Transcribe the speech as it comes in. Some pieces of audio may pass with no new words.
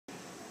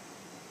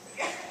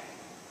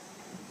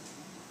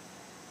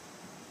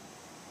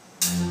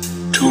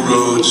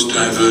roads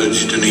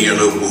diverged in a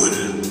yellow wood.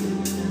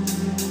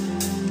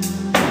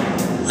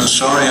 And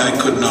sorry I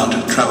could not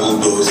travel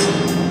both,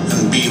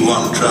 and be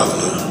one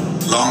traveler.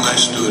 Long I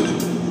stood.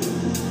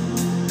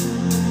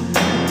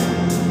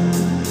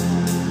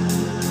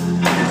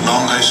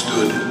 Long I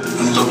stood,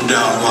 and looked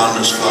down one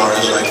as far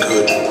as I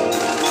could.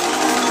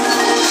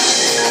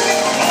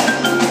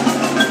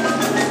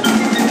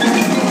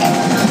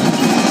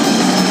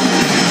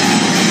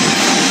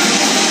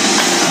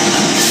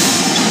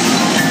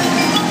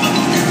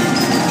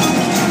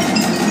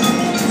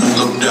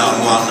 Down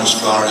one as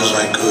far as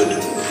I could,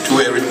 to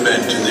where it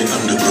bent in the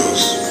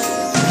undergrowth.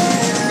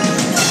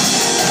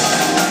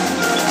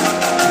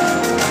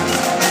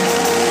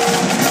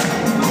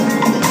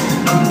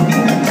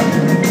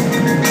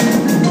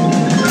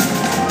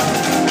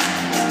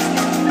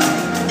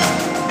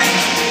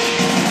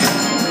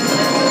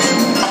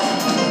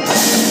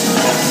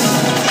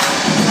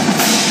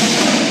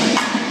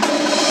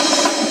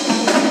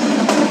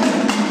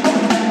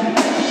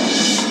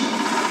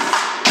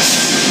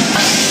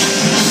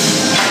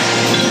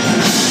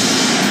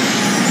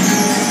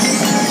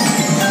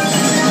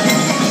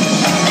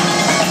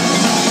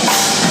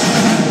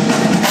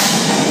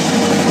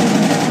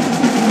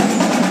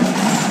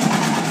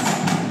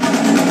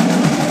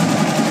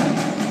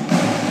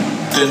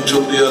 Then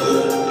took the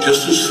other,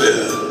 just as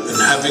fair,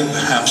 and having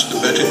perhaps the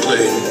better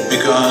claim,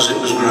 because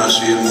it was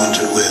grassy and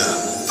wanted wear.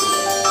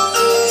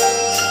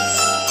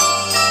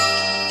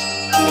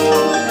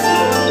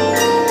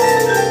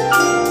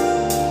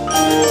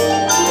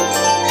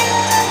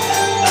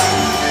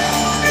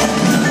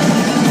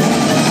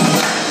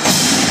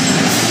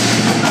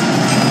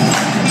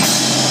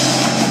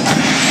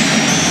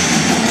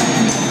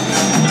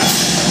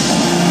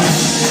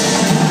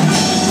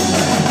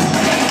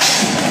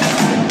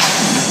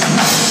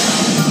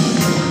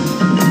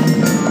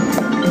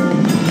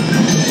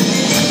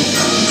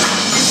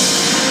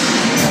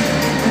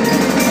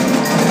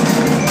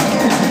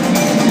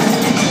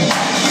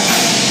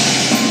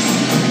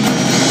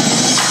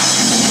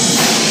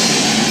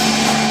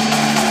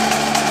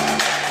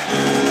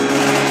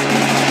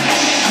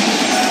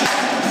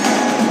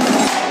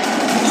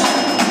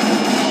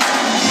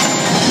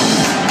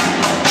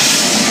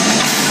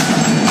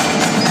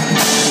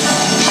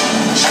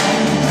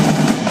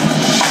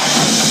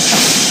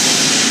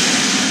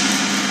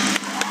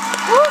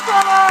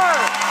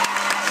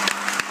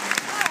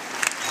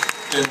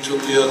 Then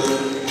took the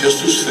other,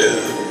 just as fair,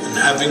 and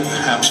having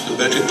perhaps the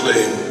better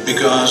claim,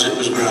 because it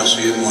was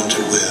grassy and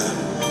wanted wear.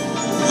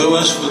 Though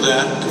as for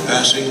that, the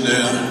passing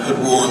there had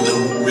worn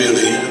them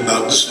really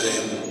about the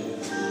same.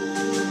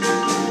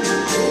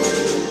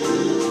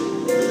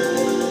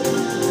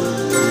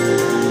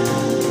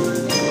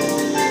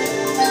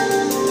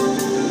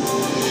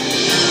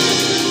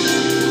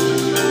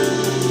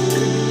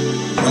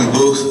 And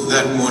both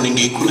that morning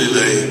equally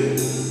lay,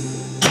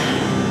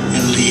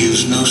 in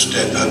leaves no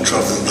step had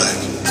trodden black.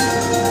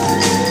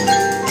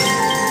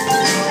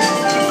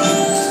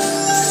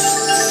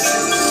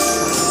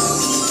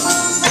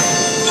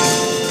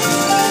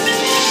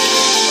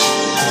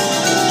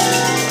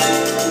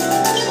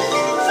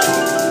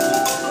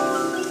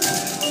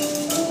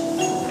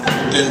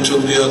 Then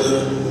took the other,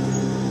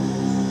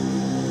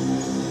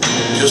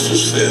 just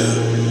as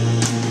fair.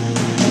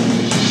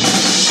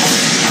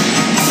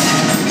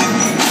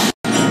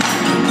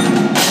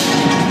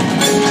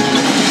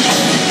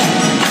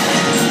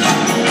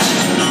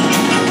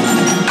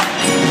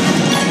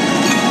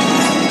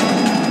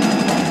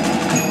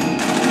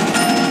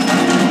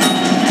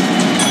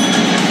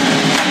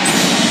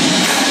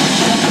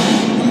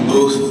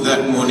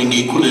 That morning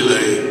equally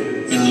lay,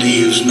 in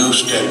leaves no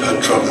step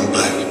had trodden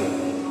black.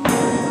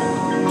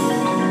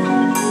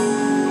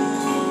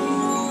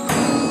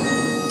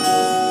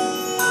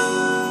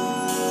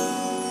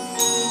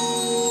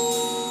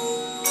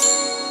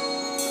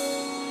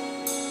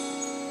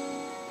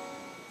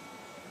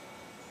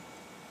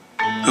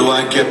 Though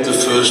I kept the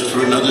first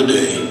for another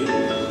day,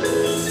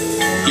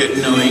 yet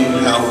knowing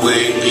how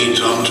way leads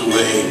on to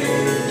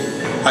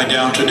way, I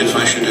doubted if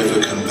I should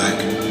ever come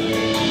back.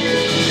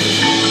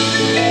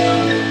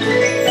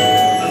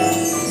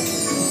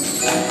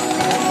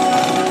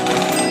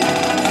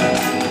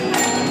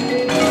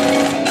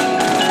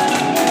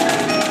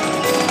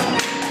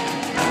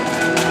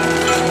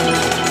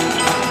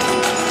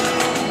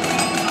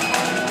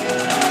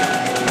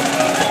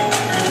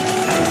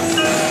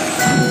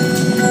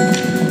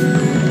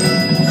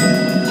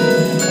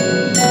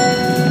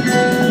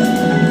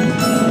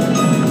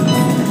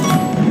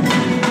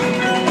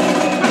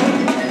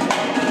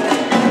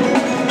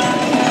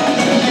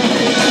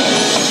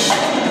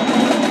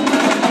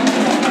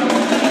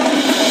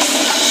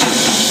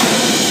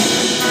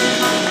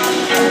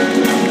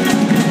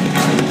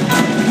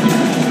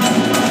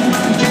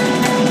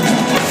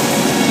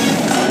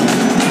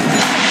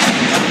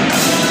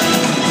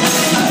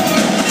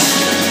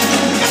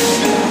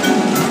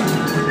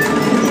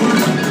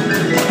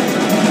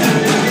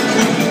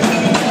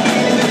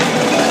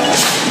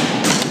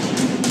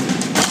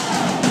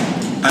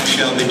 I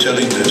shall be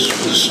telling this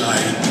with a sigh,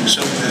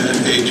 somewhere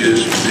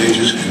ages and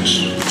ages hence.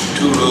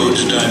 Two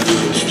roads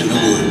diverged in a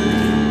wood,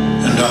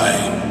 and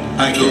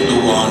I took the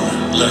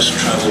one less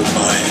traveled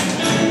by.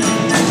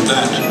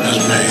 That has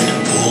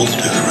made all the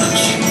difference.